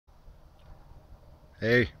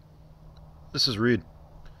Hey, this is Rhyd.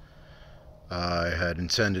 I had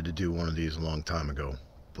intended to do one of these a long time ago,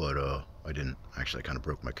 but I didn't. Actually, I kind of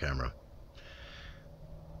broke my camera.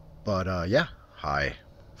 But yeah, hi.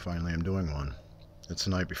 Finally, I'm doing one. It's the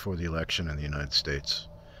night before the election in the United States.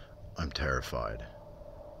 I'm terrified.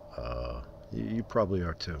 You probably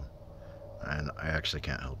are too, and I actually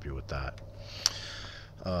can't help you with that.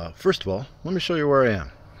 First of all, let me show you where I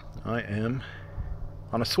am. I am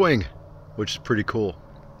on a swing, which is pretty cool,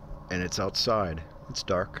 and it's outside. It's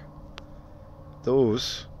dark.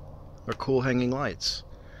 Those are cool hanging lights.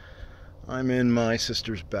 I'm in my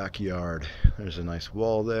sister's backyard. There's a nice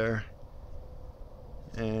wall there,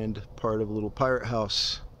 and part of a little pirate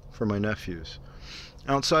house for my nephews.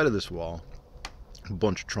 Outside of this wall, a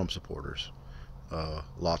bunch of Trump supporters.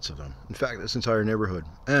 Lots of them. In fact, this entire neighborhood.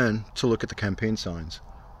 And to look at the campaign signs,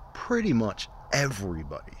 pretty much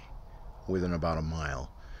everybody within about a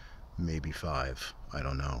mile, maybe 5. I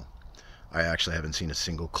don't know. I actually haven't seen a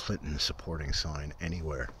single Clinton supporting sign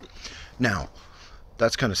anywhere. Now,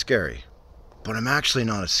 that's kind of scary, but I'm actually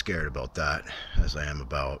not as scared about that as I am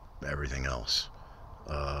about everything else.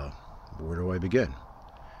 Where do I begin?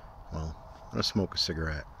 Well, I'm gonna smoke a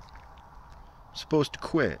cigarette. I'm supposed to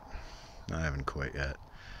quit. I haven't quit yet.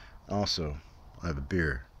 Also, I have a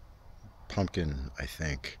beer. Pumpkin, I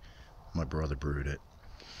think. My brother brewed it.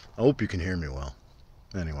 I hope you can hear me well.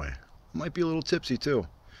 Anyway, I might be a little tipsy too.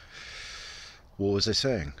 What was I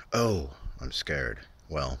saying? Oh, I'm scared.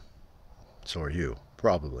 Well, so are you,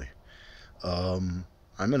 probably. I'm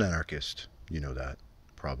an anarchist. You know that,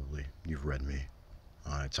 probably. You've read me.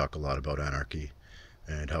 I talk a lot about anarchy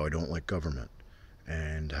and how I don't like government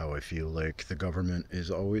and how I feel like the government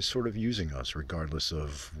is always sort of using us regardless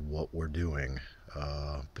of what we're doing,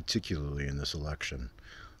 particularly in this election.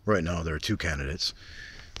 Right now, there are 2 candidates.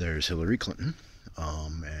 There's Hillary Clinton,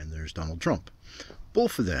 and there's Donald Trump.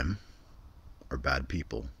 Both of them are bad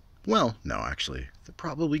people. Well, no, actually, they're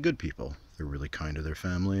probably good people. They're really kind to their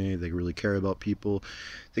family. They really care about people.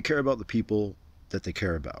 They care about the people that they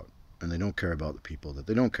care about, and they don't care about the people that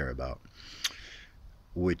they don't care about,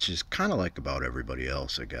 which is kind of like about everybody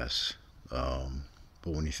else, I guess. But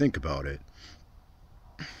when you think about it,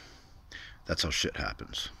 that's how shit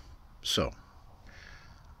happens. So,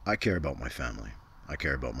 I care about my family. I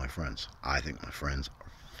care about my friends. I think my friends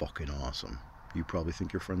are fucking awesome. You probably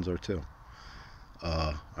think your friends are too.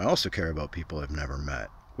 I also care about people I've never met,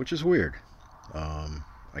 which is weird.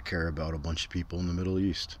 I care about a bunch of people in the Middle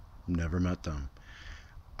East. Never met them.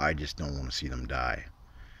 I just don't want to see them die.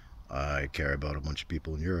 I care about a bunch of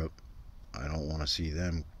people in Europe. I don't want to see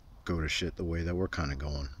them go to shit the way that we're kind of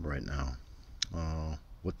going right now.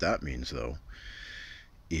 What that means, though,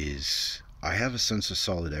 is I have a sense of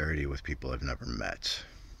solidarity with people I've never met.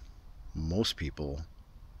 Most people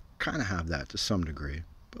kind of have that to some degree,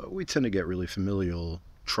 but we tend to get really familial,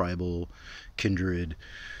 tribal, kindred.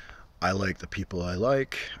 I like the people I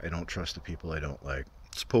like. I don't trust the people I don't like.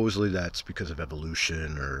 Supposedly that's because of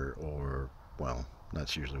evolution or well,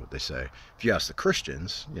 that's usually what they say. If you ask the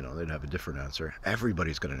Christians, they'd have a different answer.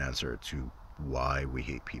 Everybody's got an answer to why we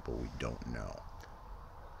hate people we don't know.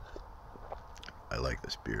 I like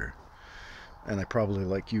this beer. And I probably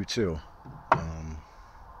like you too. I'm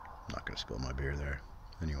not going to spill my beer there.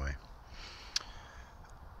 Anyway.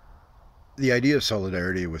 The idea of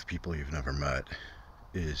solidarity with people you've never met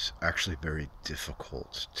is actually very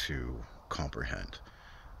difficult to comprehend.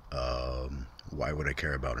 Why would I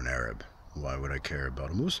care about an Arab? Why would I care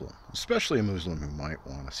about a Muslim? Especially a Muslim who might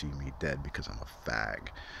want to see me dead because I'm a fag.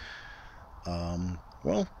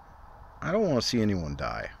 Well, I don't want to see anyone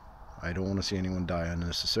die. I don't want to see anyone die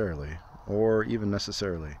unnecessarily, or even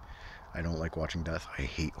necessarily. I don't like watching death. I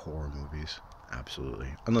hate horror movies. Absolutely.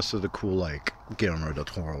 Unless they're the cool, like, Guillermo del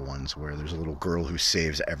Toro ones where there's a little girl who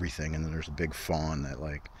saves everything and then there's a big fawn that,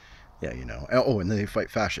 like, yeah, Oh, and then they fight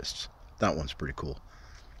fascists. That one's pretty cool.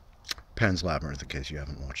 Pan's Labyrinth, in case you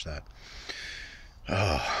haven't watched that.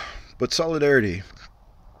 But solidarity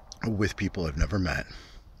with people I've never met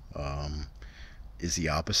is the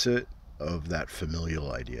opposite of that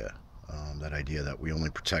familial idea. That idea that we only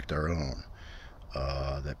protect our own.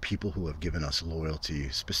 That people who have given us loyalty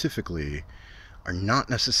specifically are not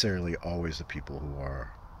necessarily always the people who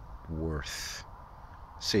are worth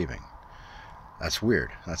saving. That's weird.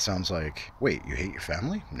 That sounds like, wait, you hate your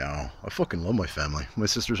family? No, I fucking love my family. My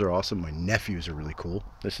sisters are awesome. My nephews are really cool.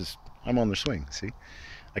 I'm on their swing, see?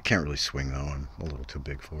 I can't really swing though. I'm a little too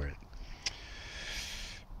big for it.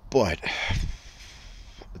 But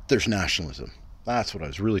there's nationalism. That's what I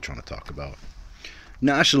was really trying to talk about.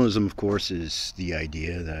 Nationalism, of course, is the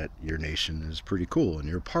idea that your nation is pretty cool and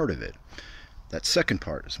you're a part of it. That second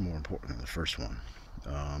part is more important than the first one.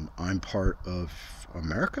 I'm part of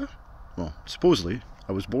America. Well, supposedly,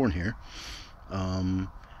 I was born here.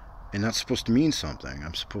 Um, and that's supposed to mean something.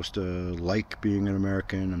 I'm supposed to like being an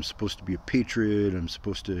American. I'm supposed to be a patriot. I'm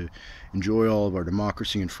supposed to enjoy all of our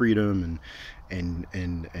democracy and freedom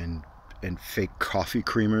and fake coffee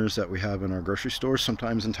creamers that we have in our grocery stores,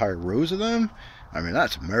 sometimes entire rows of them. I mean,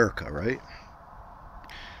 that's America, right?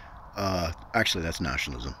 Actually, that's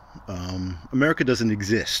nationalism. America doesn't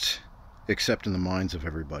exist except in the minds of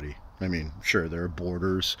everybody. I mean, sure, there are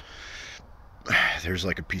borders. There's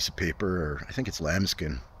like a piece of paper, or I think it's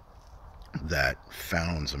lambskin, that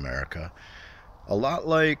founds America. A lot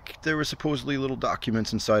like there were supposedly little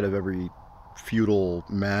documents inside of every feudal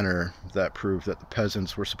manor that proved that the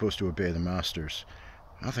peasants were supposed to obey the masters.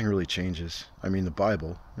 Nothing really changes. I mean, the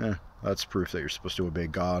Bible, that's proof that you're supposed to obey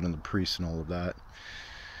God and the priests and all of that.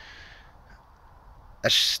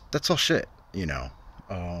 That's all shit, you know.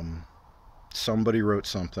 Somebody wrote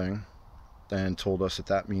something and told us that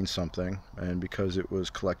that means something, and because it was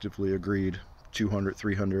collectively agreed 200,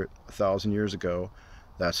 300, 1,000 years ago,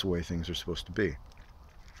 that's the way things are supposed to be.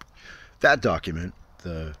 That document,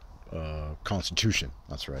 the Constitution,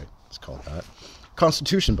 that's right, it's called that.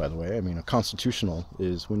 Constitution, by the way, I mean, a constitutional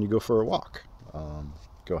is when you go for a walk.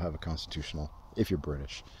 Go have a constitutional if you're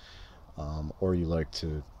British. Or you like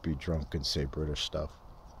to be drunk and say British stuff.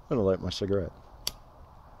 I'm gonna light my cigarette.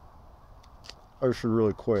 I should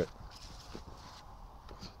really quit.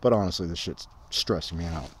 But honestly, this shit's stressing me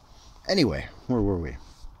out. Anyway, where were we?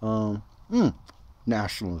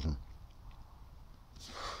 Nationalism.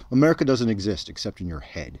 America doesn't exist except in your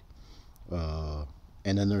head.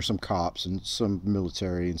 And then there's some cops and some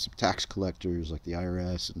military and some tax collectors like the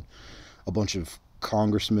IRS and a bunch of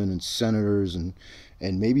congressmen and senators and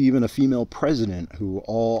maybe even a female president who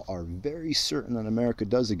all are very certain that America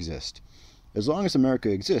does exist. As long as America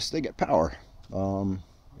exists, they get power.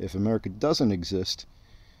 If America doesn't exist,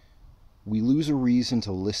 we lose a reason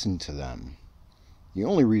to listen to them. The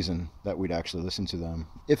only reason that we'd actually listen to them,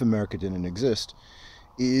 if America didn't exist,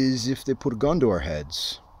 is if they put a gun to our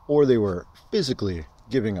heads, or they were physically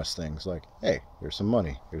giving us things like, hey, here's some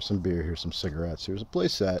money, here's some beer, here's some cigarettes, here's a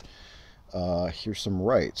place set, here's some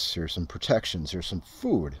rights, here's some protections, here's some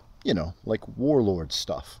food, you know, like warlord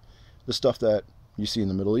stuff. The stuff that you see in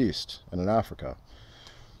the Middle East and in Africa.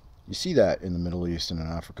 You see that in the Middle East and in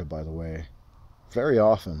Africa, by the way, very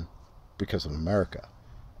often because of America.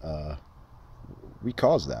 We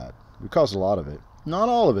caused that. We caused a lot of it. Not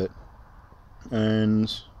all of it.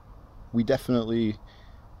 And we definitely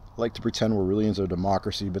like to pretend we're really into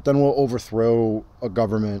democracy, but then we'll overthrow a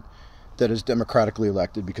government that is democratically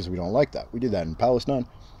elected because we don't like that. We did that in Palestine.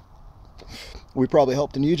 We probably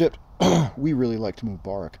helped in Egypt. We really liked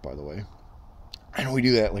Mubarak, by the way. And we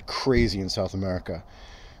do that like crazy in South America.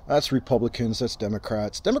 That's Republicans, that's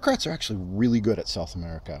Democrats. Democrats are actually really good at South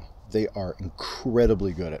America. They are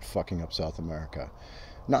incredibly good at fucking up South America.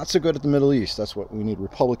 Not so good at the Middle East. That's what we need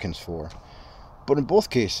Republicans for. But in both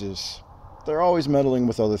cases, they're always meddling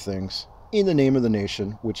with other things in the name of the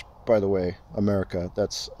nation, which, by the way, America,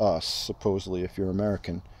 that's us, supposedly, if you're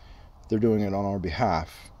American. They're doing it on our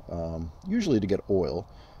behalf, usually to get oil,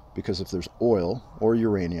 because if there's oil or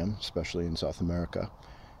uranium, especially in South America,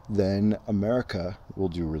 then America will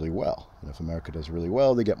do really well. And if America does really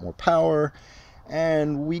well, they get more power,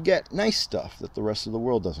 and we get nice stuff that the rest of the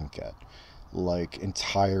world doesn't get, like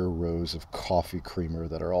entire rows of coffee creamer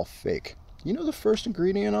that are all fake. You know the first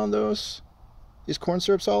ingredient on those is corn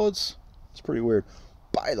syrup solids? It's pretty weird.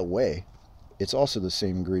 By the way, it's also the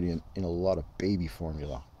same ingredient in a lot of baby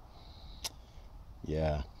formula.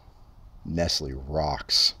 Yeah, Nestle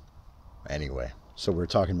rocks. Anyway, so we're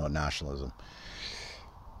talking about nationalism.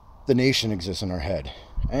 The nation exists in our head,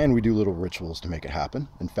 and we do little rituals to make it happen.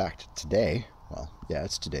 In fact, today, well, yeah,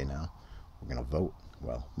 it's today now, we're going to vote.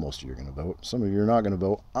 Well, most of you are going to vote. Some of you are not going to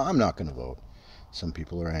vote. I'm not going to vote. Some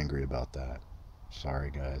people are angry about that.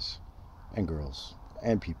 Sorry, guys and girls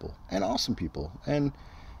and people and awesome people and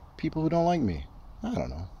people who don't like me. I don't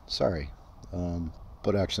know. Sorry.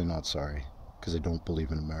 But actually not sorry, because I don't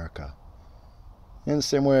believe in America. In the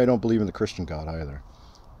same way I don't believe in the Christian God either.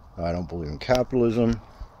 I don't believe in capitalism.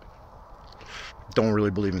 Don't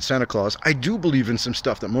really believe in Santa Claus. I do believe in some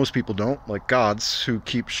stuff that most people don't, like gods who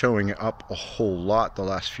keep showing up a whole lot the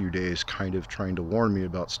last few days, kind of trying to warn me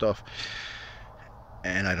about stuff.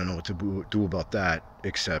 And I don't know what to do about that,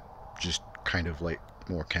 except just kind of light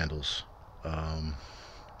more candles.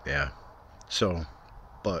 Yeah. So,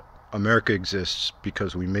 but America exists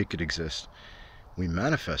because we make it exist. We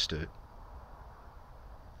manifest it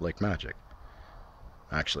like magic.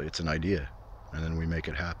 Actually, it's an idea, and then we make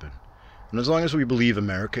it happen. And as long as we believe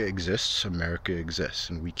America exists,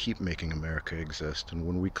 and we keep making America exist. And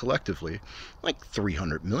when we collectively, like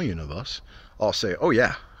 300 million of us, all say, oh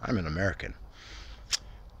yeah, I'm an American,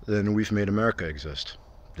 then we've made America exist.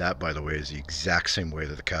 That, by the way, is the exact same way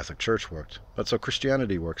that the Catholic Church worked. That's how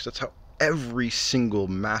Christianity works. That's how every single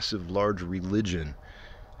massive, large religion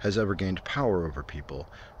has ever gained power over people,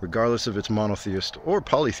 regardless if it's monotheist or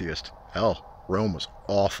polytheist. Hell, Rome was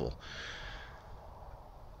awful.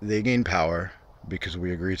 They gain power because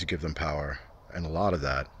we agreed to give them power, and a lot of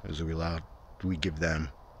that is we give them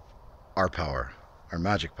our power, our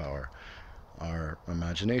magic power, our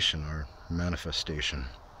imagination, our manifestation.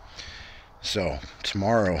 So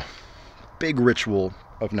tomorrow, big ritual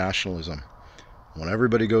of nationalism. When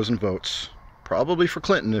everybody goes and votes, probably for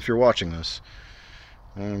Clinton if you're watching this,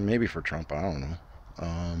 maybe for Trump, I don't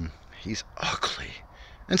know. He's ugly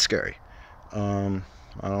and scary. I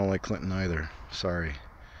don't like Clinton either, sorry.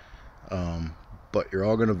 But you're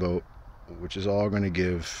all going to vote, which is all going to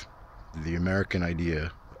give the American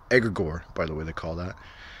idea, egregore, by the way they call that,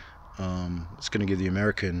 it's going to give the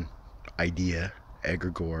American idea,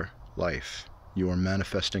 egregore, life. You are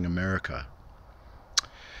manifesting America.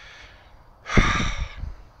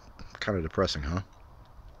 Kind of depressing, huh?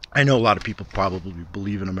 I know a lot of people probably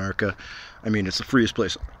believe in America. I mean, it's the freest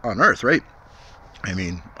place on earth, right? I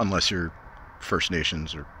mean, unless you're First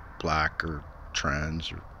Nations or black or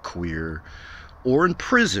trans or queer, or in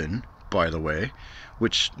prison, by the way,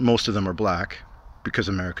 which most of them are black because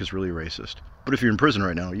America's really racist. But if you're in prison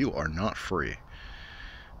right now, you are not free.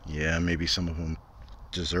 Yeah, maybe some of them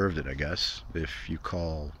deserved it, I guess. If you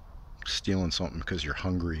call stealing something because you're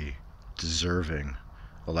hungry deserving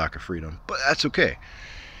a lack of freedom. But that's okay.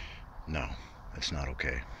 No, that's not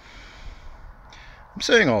okay. I'm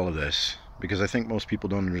saying all of this because I think most people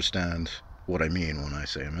don't understand what I mean when I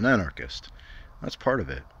say I'm an anarchist. That's part of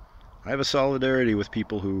it. I have a solidarity with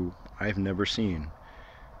people who I've never seen.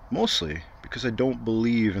 Mostly because I don't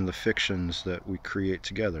believe in the fictions that we create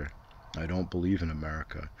together. I don't believe in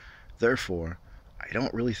America. Therefore, I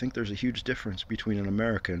don't really think there's a huge difference between an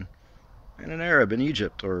American and an Arab in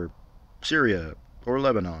Egypt or Syria or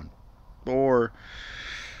Lebanon or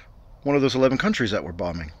one of those 11 countries that we're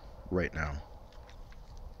bombing right now.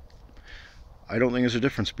 I don't think there's a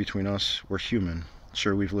difference between us. We're human.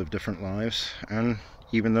 Sure, we've lived different lives, and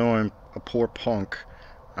even though I'm a poor punk,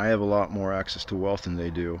 I have a lot more access to wealth than they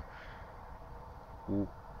do,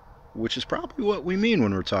 which is probably what we mean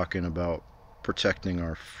when we're talking about protecting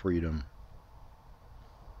our freedom.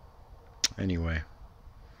 Anyway,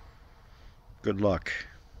 good luck.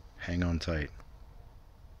 Hang on tight.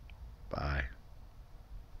 Bye.